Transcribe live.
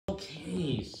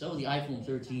So the iPhone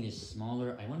 13 is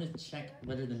smaller. I want to check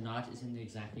whether the notch is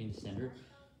exactly in the center.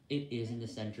 It is in the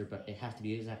center, but it has to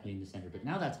be exactly in the center. But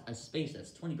now that's a space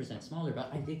that's 20% smaller,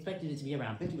 but I expected it to be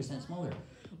around 50% smaller.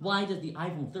 Why does the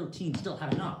iPhone 13 still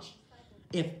have a notch?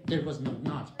 If there was no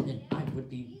notch, then I would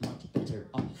be much better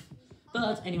off.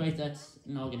 But anyways, that's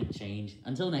not going to change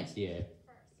until next year.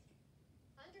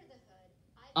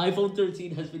 iPhone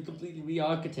 13 has been completely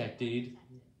re-architected.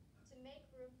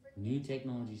 New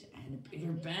technologies and a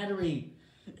bigger battery.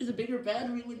 There's a bigger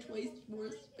battery which wastes more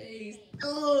space.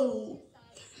 Oh!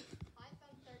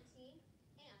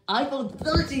 iPhone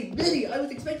 13 mini! I was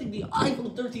expecting the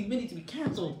iPhone 13 mini to be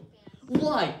cancelled.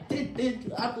 Why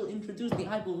did Apple introduce the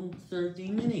iPhone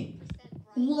 13 mini?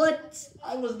 What?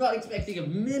 I was not expecting a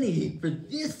mini for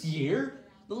this year.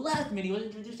 The last mini was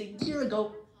introduced a year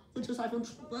ago, which was iPhone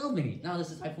 12 mini. Now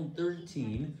this is iPhone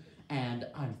 13, and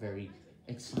I'm very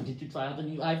excited to try out the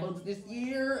new iPhones this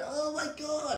year. Oh my god!